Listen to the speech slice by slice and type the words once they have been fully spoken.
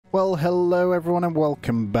Well, hello everyone and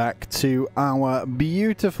welcome back to our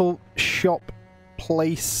beautiful shop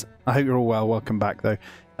place. I hope you're all well. Welcome back though.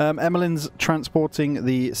 Emmeline's transporting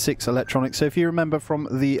the 6 electronics. So if you remember from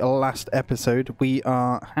the last episode, we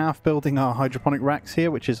are half building our hydroponic racks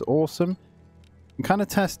here, which is awesome. I'm kind of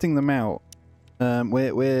testing them out.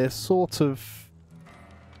 We're sort of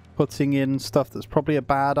putting in stuff that's probably a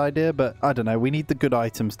bad idea, but I don't know. We need the good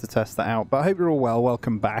items to test that out. But I hope you're all well.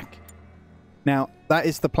 Welcome back. Now, that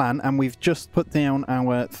is the plan, and we've just put down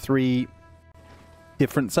our 3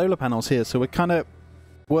 different solar panels here. So we're kind of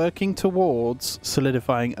working towards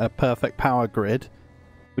solidifying a perfect power grid,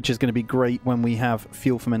 which is going to be great when we have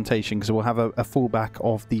fuel fermentation, because we'll have a fallback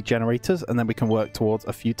of the generators, and then we can work towards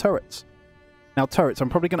a few turrets. Now, turrets, I'm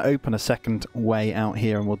probably going to open a second way out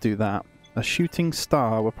here, and we'll do that. A shooting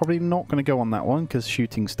star, we're probably not going to go on that one, because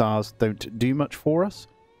shooting stars don't do much for us.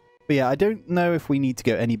 But yeah, I don't know if we need to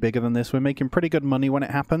go any bigger than this. We're making pretty good money when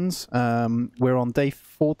it happens. We're on day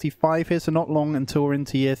 45 here, so not long until we're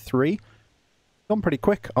into year 3. Gone pretty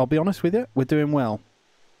quick, I'll be honest with you. We're doing well.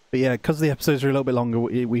 But yeah, because the episodes are a little bit longer,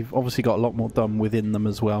 we've obviously got a lot more done within them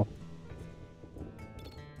as well.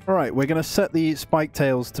 Alright, we're going to set the spike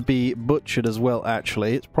tails to be butchered as well,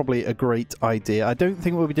 actually. It's probably a great idea. I don't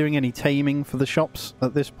think we'll be doing any taming for the shops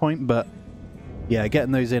at this point, but yeah,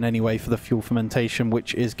 getting those in anyway for the fuel fermentation,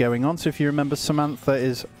 which is going on. So if you remember, Samantha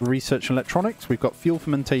is research electronics. We've got fuel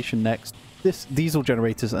fermentation next, this diesel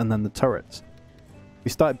generators, and then the turrets.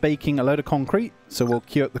 We started baking a load of concrete, so we'll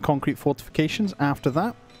queue up the concrete fortifications after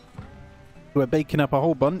that. We're baking up a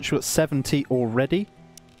whole bunch. We're at 70 already.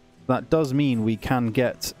 That does mean we can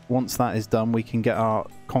get, once that is done, we can get our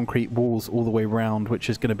concrete walls all the way around, which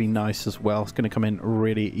is going to be nice as well. It's going to come in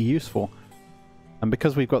really useful. And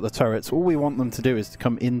because we've got the turrets, all we want them to do is to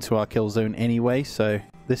come into our kill zone anyway, so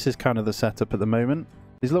this is kind of the setup at the moment.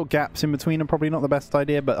 These little gaps in between are probably not the best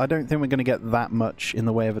idea, but I don't think we're going to get that much in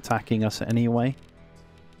the way of attacking us anyway.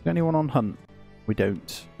 Got anyone on hunt? We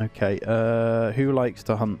don't. Okay, who likes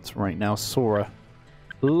to hunt right now? Sora.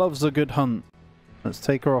 Loves a good hunt. Let's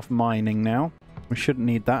take her off mining now. We shouldn't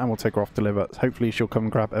need that, and we'll take her off deliver. Hopefully she'll come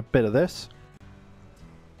and grab a bit of this.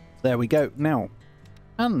 There we go. Now,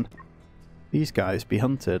 and these guys be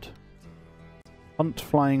hunted. Hunt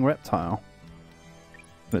flying reptile.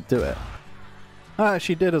 Gonna do it. Ah,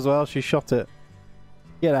 she did as well. She shot it.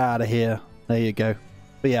 Get out of here. There you go.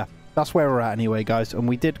 But yeah, that's where we're at anyway, guys. And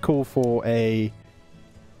we did call for a...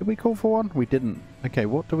 Did we call for one? We didn't. Okay,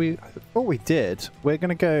 what do we... Oh, we did. We're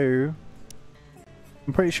gonna go...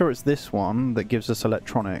 I'm pretty sure it's this one that gives us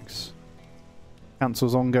electronics.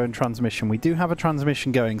 Cancels ongoing transmission. We do have a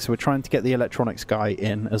transmission going, so we're trying to get the electronics guy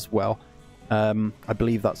in as well. I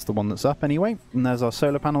believe that's the one that's up anyway. And there's our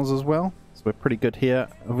solar panels as well. So we're pretty good here.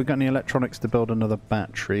 Have we got any electronics to build another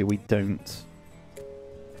battery? We don't.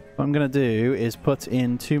 What I'm going to do is put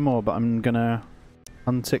in 2 more, but I'm going to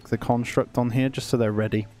untick the construct on here just so they're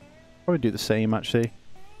ready. Probably do the same actually.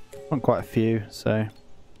 Want quite a few, so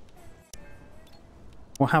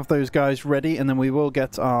we'll have those guys ready, and then we will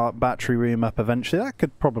get our battery room up eventually. That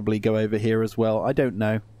could probably go over here as well. I don't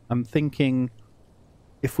know. I'm thinking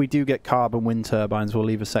if we do get carbon wind turbines, we'll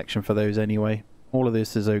leave a section for those anyway. All of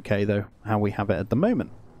this is okay, though, how we have it at the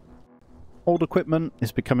moment. Old equipment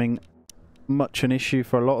is becoming much an issue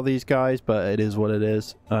for a lot of these guys, but it is what it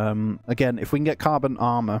is. Again, if we can get carbon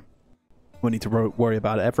armor, we won't need to worry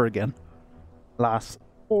about it ever again. Lasts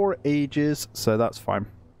for ages, so that's fine.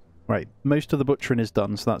 Right, most of the butchering is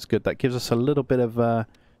done, so that's good. That gives us a little bit of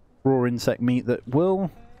raw insect meat that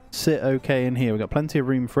will sit okay in here. We've got plenty of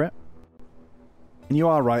room for it. And you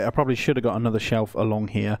are right, I probably should have got another shelf along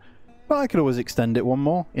here. But I could always extend it one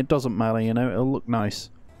more. It doesn't matter, you know, it'll look nice.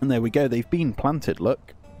 And there we go, they've been planted,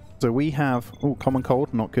 look. So we have... Oh, common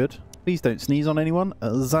cold, not good. Please don't sneeze on anyone.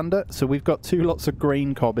 Xander. So we've got 2 lots of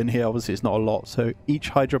grain cob in here. Obviously, it's not a lot. So each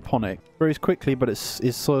hydroponic grows quickly, but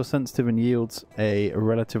is soil sensitive and yields a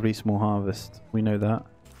relatively small harvest. We know that.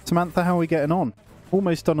 Samantha, how are we getting on?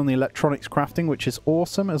 Almost done on the electronics crafting, which is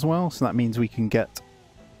awesome as well. So that means we can get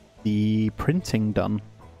the printing done.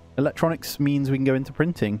 Electronics means we can go into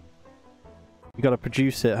printing. You got to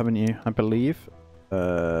produce it, haven't you? I believe.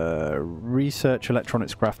 Research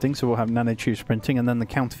electronics crafting, so we'll have nanotubes printing, and then the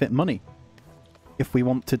counterfeit money. If we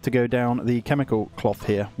wanted to go down the chemical cloth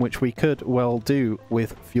here, which we could well do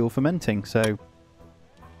with fuel fermenting. So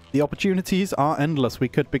the opportunities are endless. We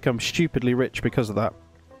could become stupidly rich because of that.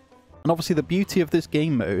 And obviously the beauty of this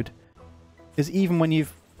game mode is even when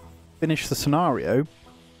you've finished the scenario,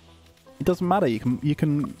 it doesn't matter. You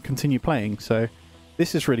can continue playing. So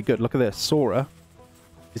this is really good. Look at this. Sora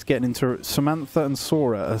is getting into... Samantha and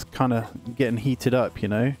Sora are kind of getting heated up, you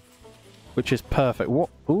know. which is perfect. What?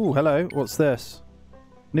 Ooh, hello. What's this?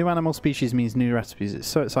 New animal species means new recipes. It's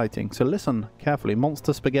so exciting. So listen carefully.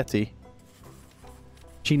 Monster spaghetti.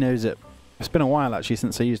 She knows it. It's been a while actually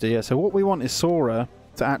since I used it. Yeah. So what we want is Sora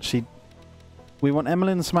to actually... We want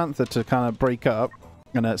Emily and Samantha to kind of break up.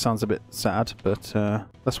 I know it sounds a bit sad, but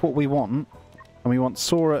that's what we want. And we want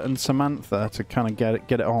Sora and Samantha to kind of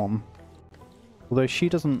get it on. Although she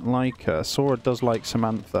doesn't like her. Sora does like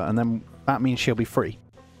Samantha, and then that means she'll be free.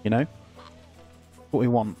 You know? What we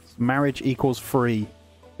want. Marriage equals free.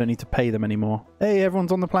 Don't need to pay them anymore. Hey,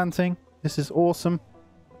 everyone's on the planting. This is awesome.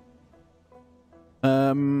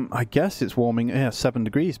 I guess it's warming. Yeah, 7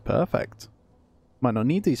 degrees. Perfect. Might not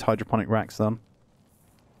need these hydroponic racks then.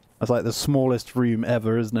 That's like the smallest room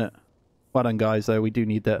ever, isn't it? Well done, guys, though. We do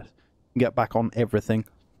need that. Get back on everything.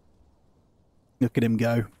 Look at him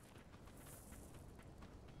go.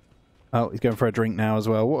 Oh, he's going for a drink now as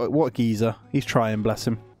well. What a geezer. He's trying, bless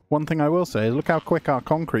him. One thing I will say is look how quick our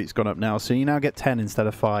concrete's gone up now. So you now get 10 instead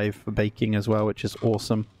of 5 for baking as well, which is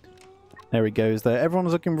awesome. There he goes there.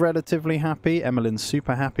 Everyone's looking relatively happy. Emmeline's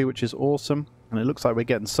super happy, which is awesome. And it looks like we're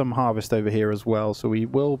getting some harvest over here as well. So we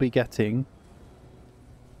will be getting...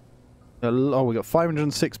 Oh, we got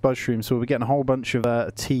 506 mushrooms. So we'll be getting a whole bunch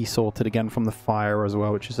of tea sorted again from the fire as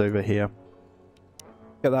well, which is over here.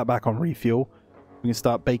 Get that back on refuel. We can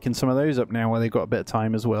start baking some of those up now where they've got a bit of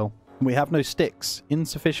time as well. We have no sticks.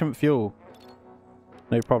 Insufficient fuel.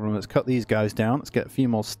 No problem. Let's cut these guys down. Let's get a few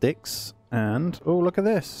more sticks. And, oh, look at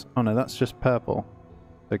this. Oh, no, that's just purple.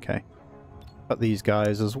 Okay. Cut these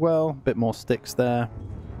guys as well. Bit more sticks there.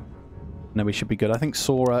 No, we should be good. I think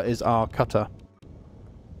Sora is our cutter.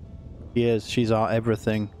 She is. She's our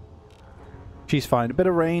everything. She's fine. A bit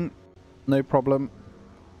of rain. No problem.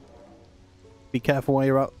 Be careful while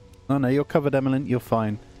you're up. Oh, no, you're covered, Emmeline. You're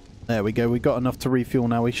fine. There we go. We got enough to refuel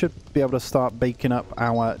now. We should be able to start baking up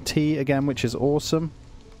our tea again, which is awesome.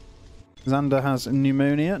 Xander has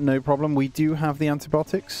pneumonia. No problem. We do have the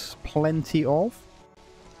antibiotics. Plenty of.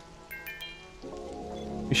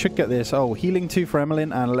 We should get this. Oh, healing 2 for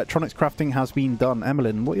Emmeline and electronics crafting has been done.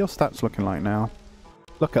 Emmeline, what are your stats looking like now?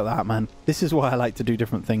 Look at that, man. This is why I like to do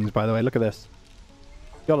different things, by the way. Look at this.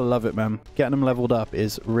 Gotta love it, man. Getting him leveled up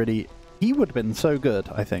is really... He would have been so good,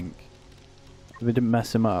 I think, if we didn't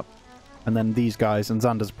mess him up. And then these guys, and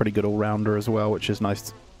Xander's a pretty good all-rounder as well, which is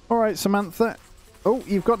nice. Alright, Samantha. Oh,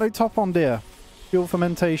 you've got no top on, dear. Fuel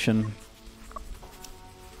fermentation.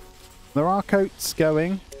 There are coats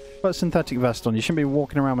going. Put a synthetic vest on. You shouldn't be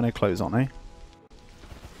walking around with no clothes on, eh?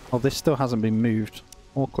 Oh, this still hasn't been moved.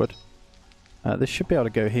 Awkward. This should be able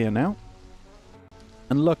to go here now.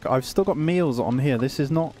 And look, I've still got meals on here. This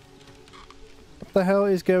is not... What the hell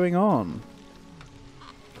is going on?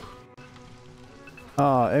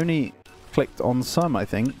 Ah, only clicked on some, I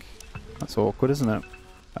think. That's awkward, isn't it?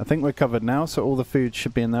 I think we're covered now, so all the food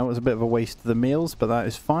should be in there. It was a bit of a waste of the meals, but that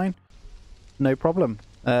is fine. No problem.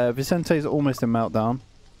 Vicente's almost in meltdown.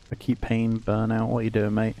 Acute pain, burnout. What are you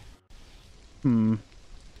doing, mate? I'm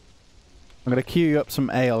going to queue you up some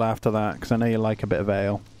ale after that, because I know you like a bit of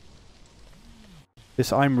ale.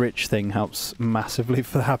 This I'm rich thing helps massively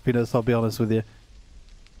for the happiness, I'll be honest with you.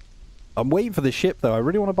 I'm waiting for the ship, though. I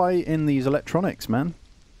really want to buy in these electronics, man.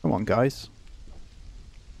 Come on, guys.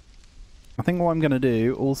 I think what I'm going to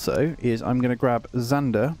do, also, is I'm going to grab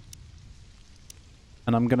Xander,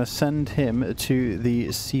 and I'm going to send him to the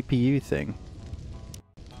CPU thing.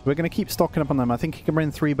 We're going to keep stocking up on them. I think he can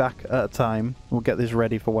bring 3 back at a time. We'll get this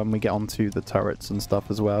ready for when we get onto the turrets and stuff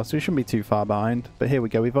as well. So we shouldn't be too far behind. But here we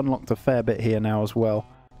go. We've unlocked a fair bit here now as well.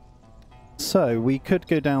 So we could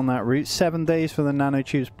go down that route. 7 days for the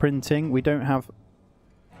nanotubes printing. We don't have...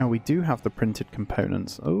 Oh, we do have the printed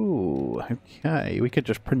components. Oh, okay. We could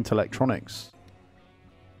just print electronics.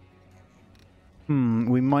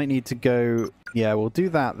 We might need to go... Yeah, we'll do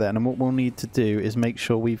that then. And what we'll need to do is make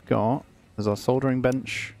sure we've got... There's our soldering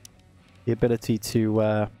bench, the ability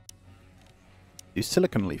to do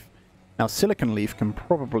silicon leaf. Now, silicon leaf can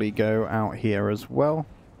probably go out here as well.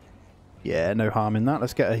 Yeah, no harm in that.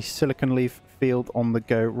 Let's get a silicon leaf field on the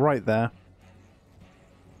go right there.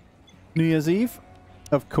 New Year's Eve,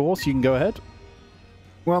 of course, you can go ahead.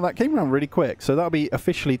 Well, that came around really quick, so that'll be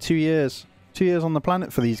officially 2 years. 2 years on the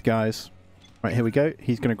planet for these guys. Right, here we go.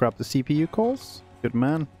 He's going to grab the CPU cores. Good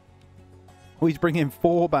man. Oh, he's bringing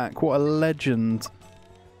 4 back. What a legend.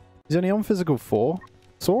 He's only on physical 4.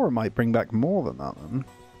 Sora might bring back more than that, then.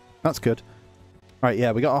 That's good. Right,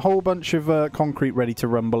 yeah, we got a whole bunch of concrete ready to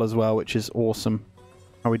rumble as well, which is awesome.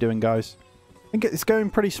 How are we doing, guys? I think it's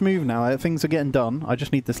going pretty smooth now. Things are getting done. I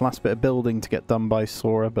just need this last bit of building to get done by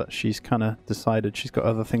Sora, but she's kind of decided she's got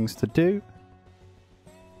other things to do.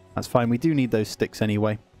 That's fine. We do need those sticks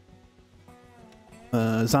anyway.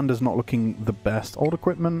 Xander's not looking the best. Old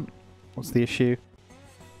equipment? What's the issue?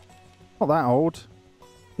 Not that old.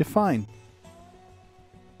 You're fine.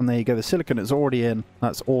 And there you go. The silicon is already in.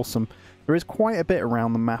 That's awesome. There is quite a bit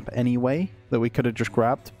around the map anyway that we could have just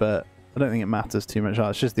grabbed, but I don't think it matters too much.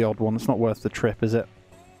 It's just the odd one. It's not worth the trip, is it?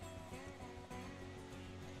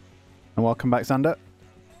 And welcome back, Xander.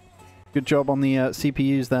 Good job on the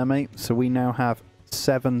CPUs there, mate. So we now have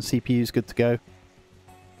 7 CPUs good to go.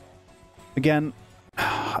 Again,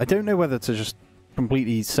 I don't know whether to just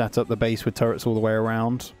completely set up the base with turrets all the way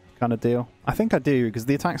around kind of deal. I think I do, because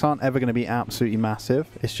the attacks aren't ever going to be absolutely massive.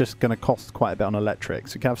 It's just going to cost quite a bit on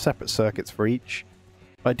electrics. You can have separate circuits for each.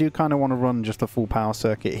 But I do kind of want to run just a full power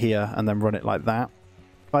circuit here and then run it like that.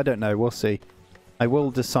 But I don't know. We'll see. I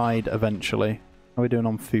will decide eventually. How are we doing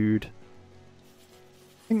on food?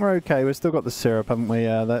 I think we're okay. We've still got the syrup, haven't we?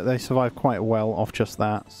 They survive quite well off just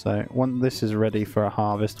that. So when this is ready for a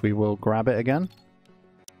harvest, we will grab it again.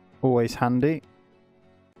 Always handy.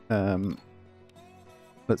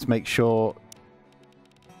 Let's make sure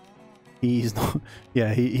he's not...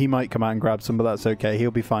 Yeah, he might come out and grab some, but that's okay.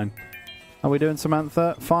 He'll be fine. How are we doing,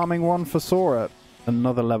 Samantha? Farming 1 for Sora.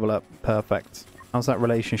 Another level up. Perfect. How's that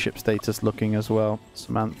relationship status looking as well?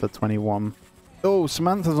 Samantha 21. Oh,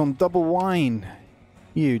 Samantha's on double wine.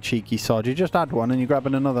 You cheeky sod. You just had one and you're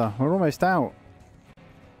grabbing another. We're almost out.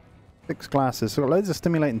 6 glasses. So we've got loads of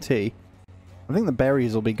stimulating tea. I think the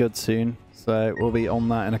berries will be good soon. So we'll be on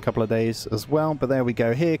that in a couple of days as well. But there we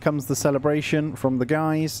go. Here comes the celebration from the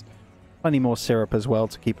guys. Plenty more syrup as well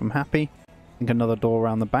to keep them happy. I think another door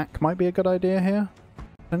around the back might be a good idea here.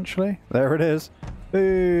 Potentially. There it is.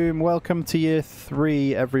 Boom. Welcome to year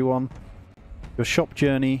 3, everyone. Your shop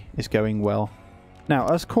journey is going well. Now,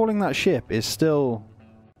 us calling that ship is still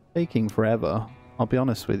taking forever. I'll be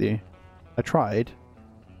honest with you. I tried.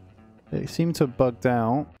 It seemed to have bugged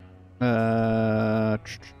out.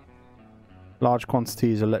 Large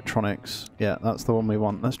quantities electronics. Yeah, that's the one we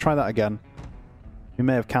want. Let's try that again. We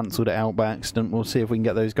may have cancelled it out by accident. We'll see if we can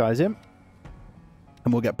get those guys in.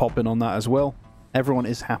 And we'll get popping on that as well. Everyone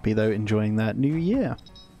is happy, though, enjoying their new year.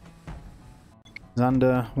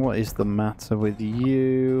 Xander, what is the matter with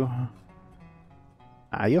you?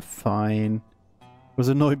 Ah, you're fine. Was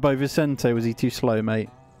annoyed by Vicente. Was he too slow, mate?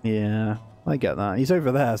 Yeah, I get that. He's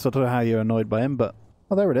over there, so I don't know how you're annoyed by him, but...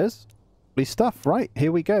 Oh, there it is. Lovely stuff. Right,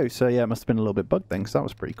 here we go. So, yeah, it must have been a little bit bugged then, because that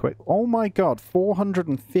was pretty quick. Oh, my God.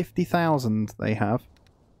 450,000 they have.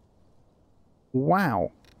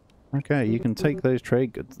 Wow. Okay, you can take those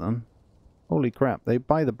trade goods, then. Holy crap. They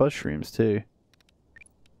buy the mushrooms, too.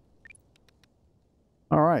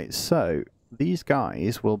 Alright, so... These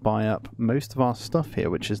guys will buy up most of our stuff here,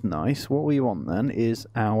 which is nice. What we want, then, is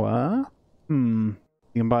our... You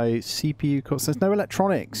can buy CPU cores. There's no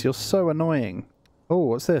electronics. You're so annoying. Oh,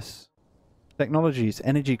 what's this? Technologies,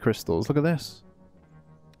 energy crystals. Look at this.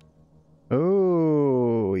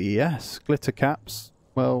 Oh, yes. Glitter caps.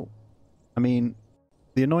 Well, I mean,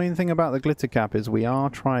 the annoying thing about the glitter cap is we are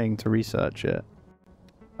trying to research it.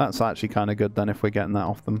 That's actually kind of good then if we're getting that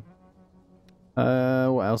off them.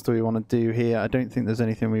 What else do we want to do here? I don't think there's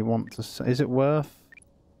anything we want to... Is it worth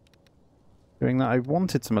doing that? I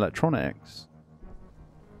wanted some electronics.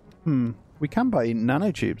 We can buy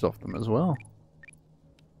nanotubes off them as well.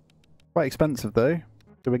 Quite expensive though.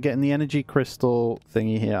 So we're getting the energy crystal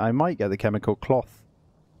thingy here. I might get the chemical cloth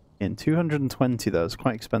in 220 though. It's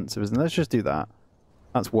quite expensive, isn't it? Let's just do that.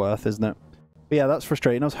 That's worth, isn't it? But yeah, that's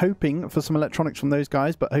frustrating. I was hoping for some electronics from those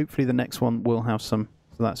guys, but hopefully the next one will have some.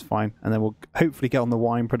 So that's fine. And then we'll hopefully get on the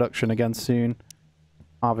wine production again soon.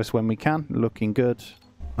 Harvest when we can. Looking good.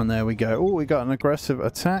 And there we go. Oh, we got an aggressive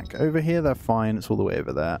attack over here. They're fine. It's all the way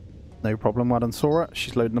over there. No problem. Well done, Sora.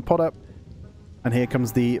 She's loading the pod up. And here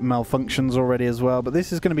comes the malfunctions already as well. But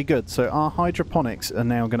this is going to be good. So our hydroponics are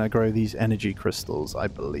now going to grow these energy crystals, I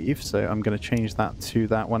believe. So I'm going to change that to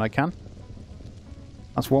that when I can.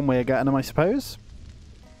 That's one way of getting them, I suppose.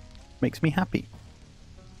 Makes me happy.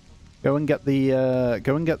 Go and get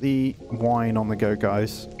the wine on the go,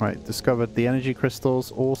 guys. Right, discovered the energy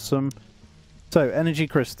crystals. Awesome. So, energy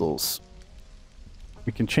crystals.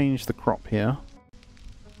 We can change the crop here.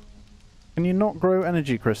 Can you not grow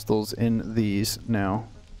energy crystals in these now?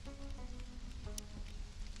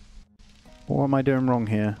 What am I doing wrong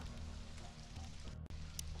here?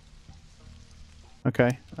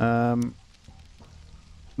 Okay.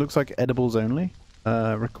 Looks like edibles only.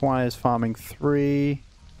 Requires farming 3.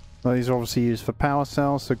 Well, these are obviously used for power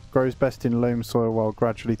cells, so grows best in loam soil while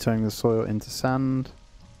gradually turning the soil into sand.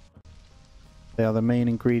 They are the main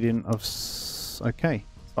ingredient of... Okay.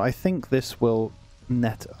 So I think this will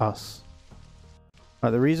net us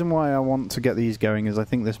The reason why I want to get these going is I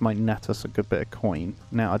think this might net us a good bit of coin.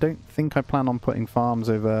 Now, I don't think I plan on putting farms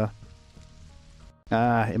over...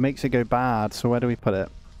 it makes it go bad, so where do we put it?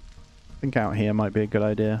 I think out here might be a good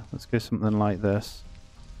idea. Let's go something like this.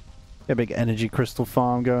 Get a big energy crystal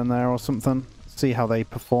farm going there or something. See how they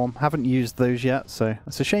perform. Haven't used those yet, so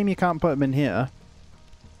it's a shame you can't put them in here.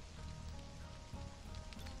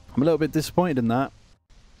 I'm a little bit disappointed in that.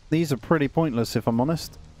 These are pretty pointless, if I'm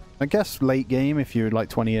honest. I guess late game, if you're like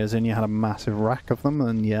 20 years in, you had a massive rack of them,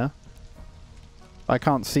 then yeah. I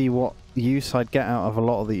can't see what use I'd get out of a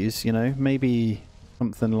lot of these, you know. Maybe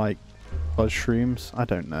something like buzz shrooms. I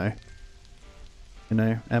don't know. You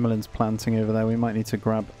know, Emmeline's planting over there. We might need to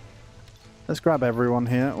grab... Let's grab everyone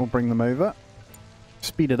here. We'll bring them over.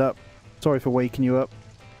 Speed it up. Sorry for waking you up,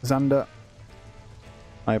 Xander.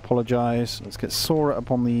 I apologise. Let's get Sora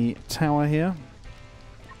up on the tower here.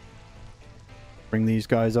 Bring these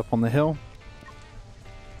guys up on the hill.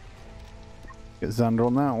 Get Xander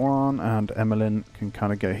on that one, and Emmeline can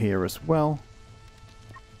kind of go here as well.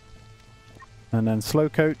 And then Slow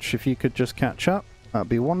Coach, if you could just catch up, that'd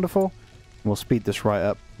be wonderful. We'll speed this right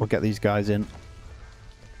up. We'll get these guys in.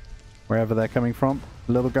 Wherever they're coming from.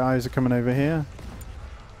 The little guys are coming over here.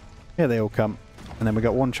 Here they all come. And then we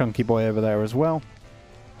got one chunky boy over there as well.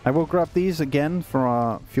 I will grab these again for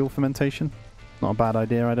our fuel fermentation. Not a bad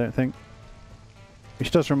idea, I don't think. Which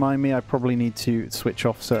does remind me I probably need to switch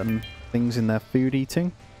off certain things in their food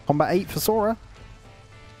eating. Combat 8 for Sora.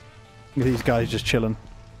 Look at these guys just chilling.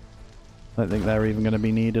 I don't think they're even going to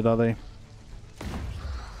be needed, are they?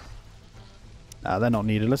 Nah, they're not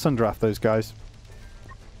needed. Let's undraft those guys.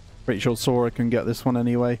 Pretty sure Sora can get this one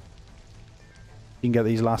anyway. You can get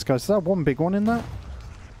these last guys. Is there one big one in that?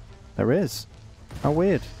 There is. How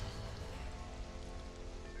weird.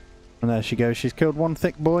 And there she goes. She's killed one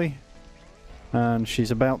thick boy. And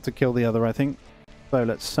she's about to kill the other, I think. So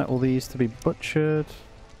let's settle these to be butchered.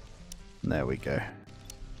 And there we go.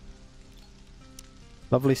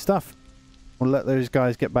 Lovely stuff. We'll let those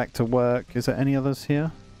guys get back to work. Is there any others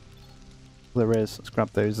here? There is. Let's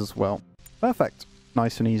grab those as well. Perfect.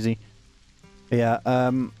 Nice and easy. Yeah,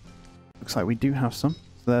 looks like we do have some.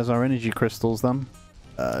 So there's our energy crystals then.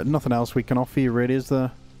 Nothing else we can offer you really, is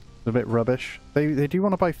there? It's a bit rubbish. They do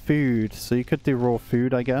want to buy food, so you could do raw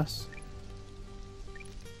food, I guess.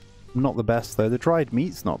 Not the best though. The dried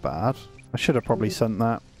meat's not bad. I should have probably sent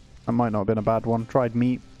that. That might not have been a bad one. Dried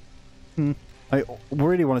meat. I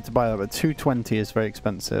really wanted to buy that, but 220 is very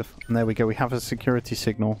expensive. And there we go. We have a security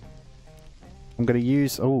signal. I'm going to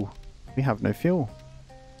use... Oh, we have no fuel.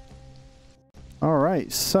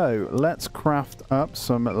 Alright, so let's craft up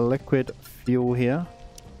some liquid fuel here.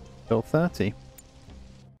 Still 30.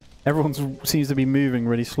 Everyone seems to be moving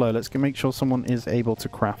really slow. Let's make sure someone is able to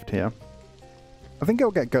craft here. I think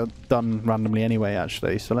it'll get done randomly anyway,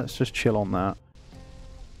 actually, so let's just chill on that.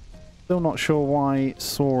 Still not sure why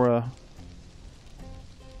Sora...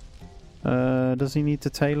 does he need to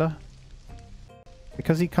tailor?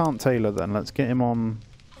 Because he can't tailor then, let's get him on...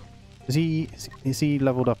 Is he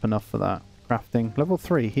leveled up enough for that? Crafting. Level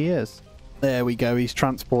 3, he is. There we go, he's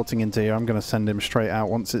transporting into here. I'm going to send him straight out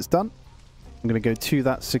once it's done. I'm going to go to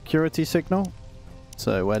that security signal.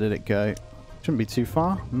 So, where did it go? Shouldn't be too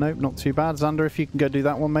far. Nope, not too bad. Xander, if you can go do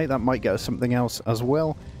that one, mate, that might get us something else as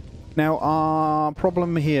well. Now, our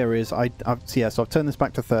problem here is, so I've turned this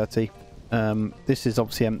back to 30. This is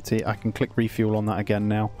obviously empty. I can click refuel on that again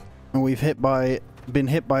now. And we've been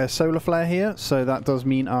hit by a solar flare here, so that does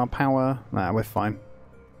mean our power... Nah, we're fine.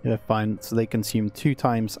 We're fine. So they consume 2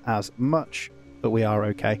 times as much, but we are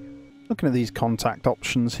okay. Looking at these contact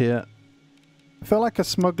options here. I feel like a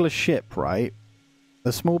smuggler's ship, right?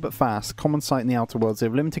 They're small but fast, common sight in the outer worlds. They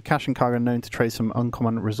have limited cash and cargo, known to trade some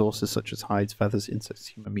uncommon resources such as hides, feathers, insects,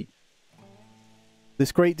 human meat.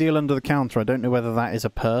 This great deal under the counter, I don't know whether that is a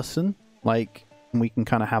person. Like, we can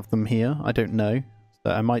kind of have them here. I don't know.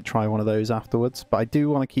 So I might try one of those afterwards. But I do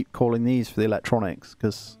want to keep calling these for the electronics,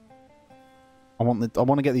 because I want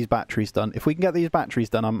to get these batteries done. If we can get these batteries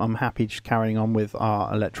done, I'm happy just carrying on with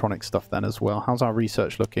our electronic stuff then as well. How's our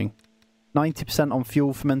research looking? 90% on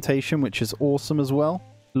fuel fermentation, which is awesome as well.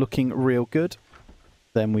 Looking real good.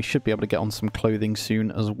 Then we should be able to get on some clothing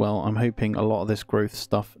soon as well. I'm hoping a lot of this growth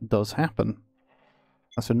stuff does happen.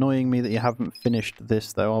 That's annoying me that you haven't finished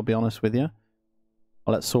this, though, I'll be honest with you.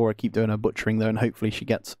 I'll let Sora keep doing her butchering, though, and hopefully she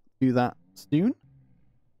gets to that soon.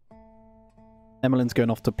 Emmeline's going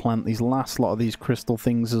off to plant these last lot of these crystal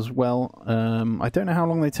things as well. I don't know how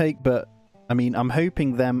long they take, but... I mean, I'm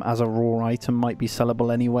hoping them as a raw item might be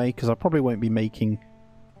sellable anyway, because I probably won't be making...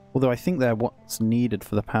 Although I think they're what's needed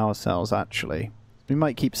for the power cells, actually. We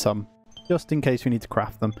might keep some, just in case we need to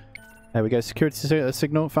craft them. There we go. Security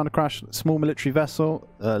signal. Found a crash. Small military vessel.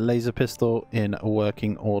 Laser pistol in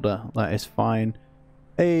working order. That is fine.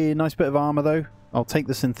 Hey, nice bit of armor though. I'll take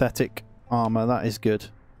the synthetic armor. That is good.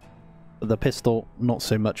 But the pistol, not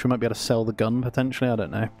so much. We might be able to sell the gun potentially. I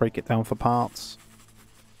don't know. Break it down for parts.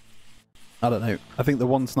 I don't know. I think the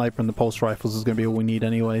one sniper and the pulse rifles is going to be all we need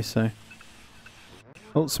anyway, so...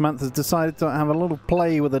 Oh, Samantha's decided to have a little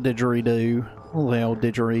play with a didgeridoo. Oh, the old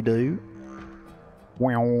didgeridoo.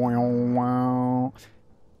 Wow, wow, wow.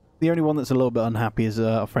 The only one that's a little bit unhappy is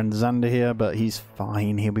our friend Xander here, but he's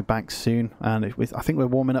fine. He'll be back soon. And I think we're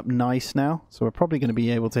warming up nice now, so we're probably going to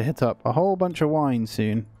be able to hit up a whole bunch of wine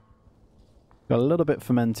soon. Got a little bit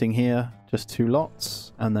fermenting here, just 2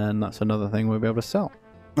 lots, and then that's another thing we'll be able to sell.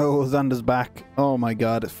 Oh, Xander's back. Oh my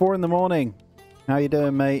god, it's 4 in the morning. How you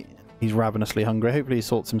doing, mate? He's ravenously hungry. Hopefully he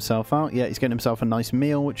sorts himself out. Yeah, he's getting himself a nice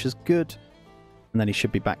meal, which is good. And then he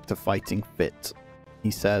should be back to fighting fit, he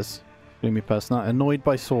says. Gloomy person. Annoyed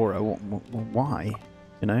by Sora. Why?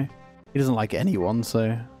 You know? He doesn't like anyone,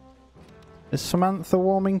 so... Is Samantha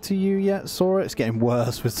warming to you yet, Sora? It's getting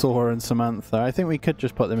worse with Sora and Samantha. I think we could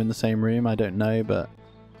just put them in the same room. I don't know, but...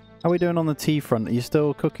 How are we doing on the tea front? Are you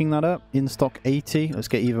still cooking that up? In stock 80. Let's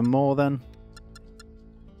get even more then.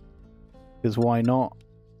 Because why not?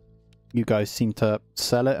 You guys seem to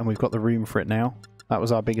sell it and we've got the room for it now. That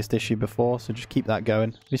was our biggest issue before, so just keep that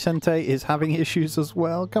going. Vicente is having issues as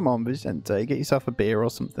well. Come on, Vicente. Get yourself a beer or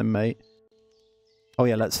something, mate. Oh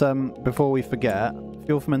yeah, let's before we forget,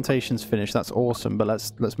 fuel fermentation's finished. That's awesome, but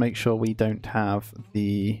let's make sure we don't have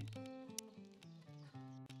the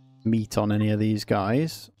meat on any of these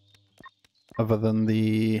guys. Other than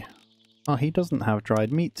the... Oh, he doesn't have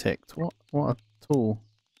dried meat ticked. What a tool.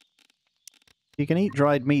 If you can eat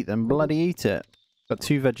dried meat, then bloody eat it. Got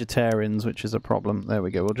 2 vegetarians, which is a problem. There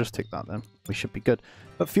we go. We'll just tick that then. We should be good.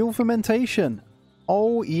 But fuel fermentation.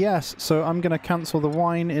 Oh, yes. So I'm going to cancel the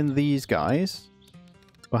wine in these guys.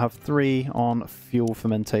 We'll have 3 on fuel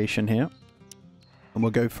fermentation here. And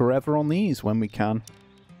we'll go forever on these when we can.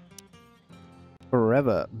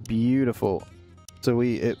 Forever. Beautiful. So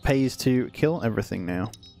it pays to kill everything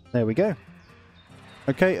now. There we go.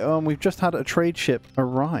 Okay, we've just had a trade ship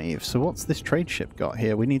arrive. So what's this trade ship got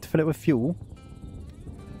here? We need to fill it with fuel.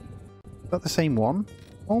 Is that the same one?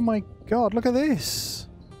 Oh my god, look at this!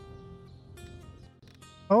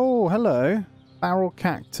 Oh, hello. Barrel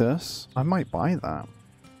cactus. I might buy that.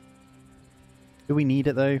 Do we need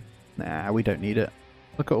it though? Nah, we don't need it.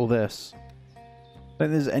 Look at all this. I don't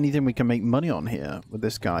think there's anything we can make money on here with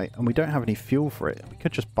this guy. And we don't have any fuel for it. We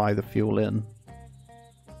could just buy the fuel in.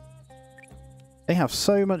 They have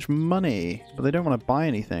so much money, but they don't want to buy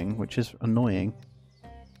anything, which is annoying.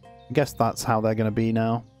 I guess that's how they're going to be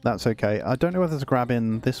now. That's okay. I don't know whether to grab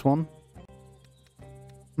in this one.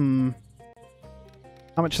 How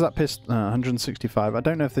much is that pissed? 165. I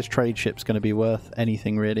don't know if this trade ship's going to be worth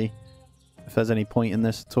anything, really. If there's any point in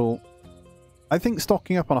this at all. I think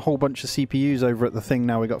stocking up on a whole bunch of CPUs over at the thing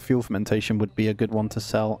now we got fuel fermentation would be a good one to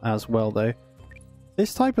sell as well, though.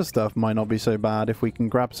 This type of stuff might not be so bad if we can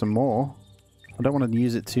grab some more. I don't want to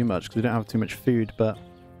use it too much because we don't have too much food, but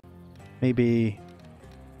maybe...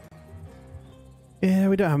 Yeah,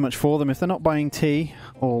 we don't have much for them. If they're not buying tea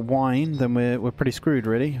or wine, then we're pretty screwed,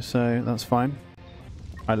 really, so that's fine.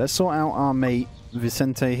 Alright, let's sort out our mate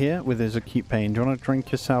Vicente here with his acute pain. Do you want to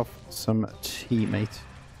drink yourself some tea, mate?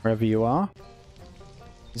 Wherever you are.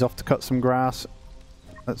 He's off to cut some grass.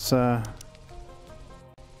 Let's, Can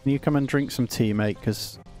you come and drink some tea, mate?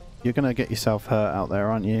 Because you're going to get yourself hurt out there,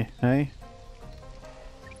 aren't you? Hey?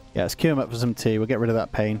 Yeah, let's queue him up for some tea. We'll get rid of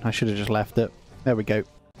that pain. I should have just left it. There we go.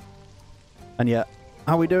 And yeah,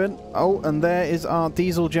 how are we doing? Oh, and there is our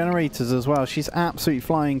diesel generators as well. She's absolutely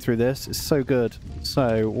flying through this. It's so good.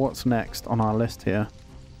 So, what's next on our list here?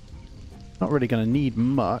 Not really going to need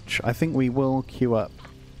much. I think we will queue up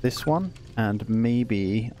this one. And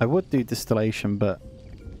maybe... I would do distillation, but...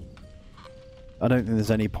 I don't think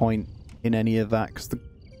there's any point in any of that because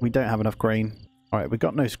we don't have enough grain. Alright, we've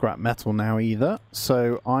got no scrap metal now either.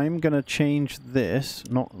 So I'm going to change this,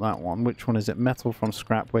 not that one. Which one is it? Metal from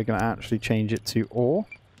scrap. We're going to actually change it to ore.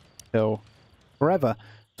 Till forever.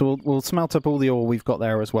 So we'll smelt up all the ore we've got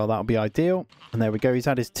there as well. That'll be ideal. And there we go. He's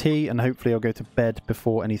had his tea and hopefully he'll go to bed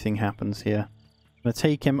before anything happens here. It's going to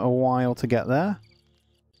take him a while to get there.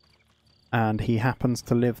 And he happens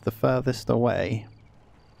to live the furthest away.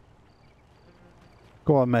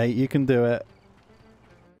 Go on, mate. You can do it.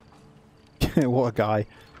 What a guy.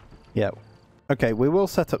 Yeah. Okay, we will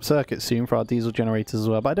set up circuits soon for our diesel generators as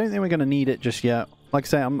well, but I don't think we're going to need it just yet. Like I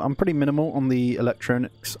say, I'm pretty minimal on the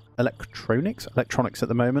electronics at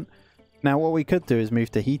the moment. Now, what we could do is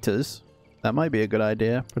move to heaters That might be a good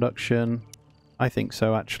idea. Production. I think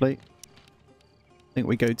so, actually. I think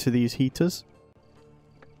we go to these heaters.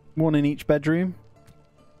 One in each bedroom.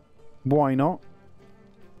 Why not?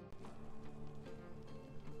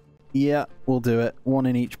 Yeah, we'll do it. One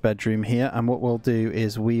in each bedroom here. And what we'll do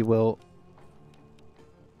is we will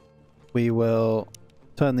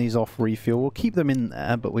turn these off, refuel. We'll keep them in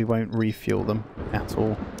there, but we won't refuel them at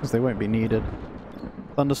all because they won't be needed.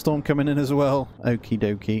 Thunderstorm coming in as well. Okie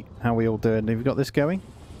dokie. How are we all doing? Have you got this going?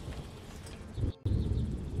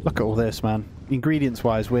 Look at all this, man.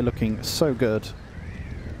 Ingredients-wise, we're looking so good.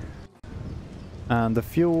 And the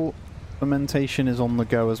fuel fermentation is on the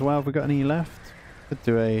go as well. Have we got any left? Could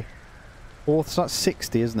do a fourth. So that's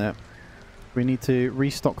 60, isn't it? We need to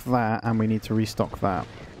restock that, and we need to restock that.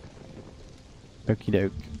 Okie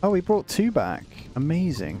doke. Oh, we brought 2 back.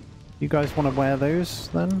 Amazing. You guys want to wear those,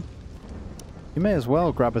 then? You may as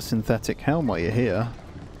well grab a synthetic helm while you're here.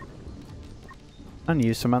 And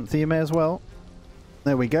you, Samantha, you may as well.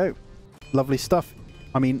 There we go. Lovely stuff.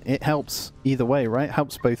 I mean, it helps either way, right?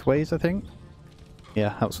 Helps both ways, I think.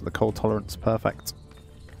 Yeah, helps with the cold tolerance. Perfect.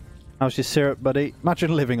 How's your syrup, buddy?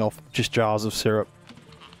 Imagine living off just jars of syrup.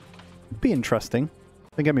 It'd be interesting.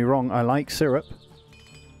 Don't get me wrong, I like syrup.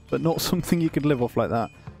 But not something you could live off like that.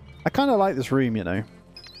 I kind of like this room, you know.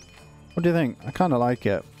 What do you think? I kind of like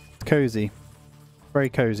it. It's cozy. Very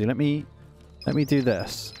cozy. Let me do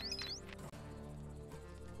this.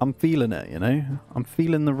 I'm feeling it, you know? I'm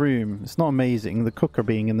feeling the room. It's not amazing. The cooker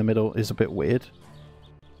being in the middle is a bit weird.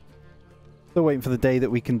 Still waiting for the day that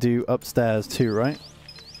we can do upstairs too, right?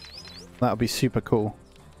 That'll be super cool.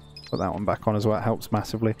 Put that one back on as well. It helps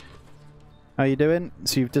massively. How you doing?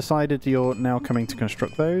 So you've decided you're now coming to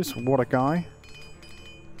construct those. What a guy.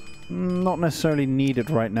 Not necessarily needed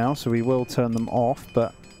right now, so we will turn them off,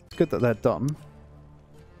 but it's good that they're done.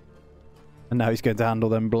 And now he's going to handle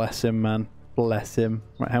them. Bless him, man. Bless him.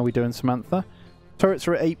 Right, how are we doing, Samantha? Turrets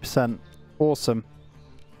are at 8%. Awesome.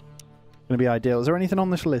 Going to be ideal. Is there anything on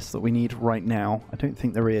this list that we need right now? I don't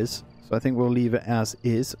think there is. So I think we'll leave it as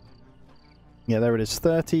is. Yeah, there it is.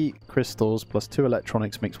 30 crystals plus 2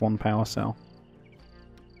 electronics makes 1 power cell.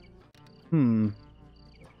 I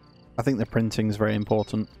think the printing is very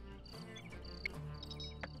important.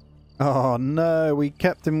 Oh no, we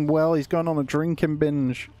kept him well. He's gone on a drinking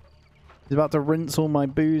binge. He's about to rinse all my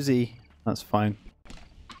boozy. That's fine.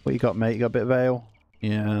 What you got, mate? You got a bit of ale?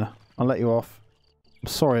 Yeah, I'll let you off. I'm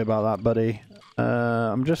sorry about that, buddy.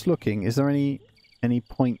 I'm just looking. Is there any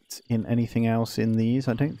point in anything else in these?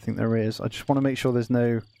 I don't think there is. I just want to make sure there's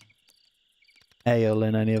no ale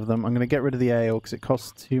in any of them. I'm going to get rid of the ale because it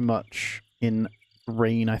costs too much in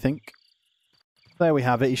rain, I think. There we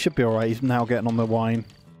have it. He should be alright. He's now getting on the wine.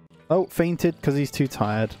 Oh, fainted because he's too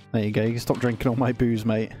tired. There you go. You can stop drinking all my booze,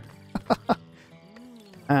 mate.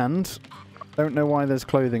 And don't know why there's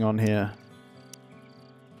clothing on here.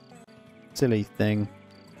 Silly thing.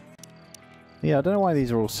 Yeah, I don't know why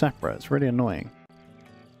these are all separate. It's really annoying.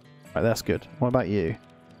 Right, that's good. What about you?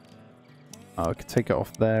 Oh, I could take it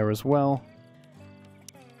off there as well.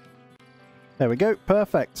 There we go.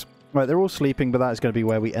 Perfect. Right, they're all sleeping, but that is going to be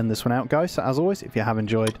where we end this one out, guys. So as always, if you have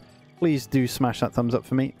enjoyed, please do smash that thumbs up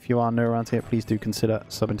for me. If you are new around here, please do consider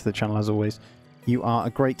subbing to the channel as always. You are a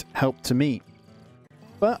great help to me.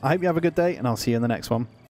 But I hope you have a good day, and I'll see you in the next one.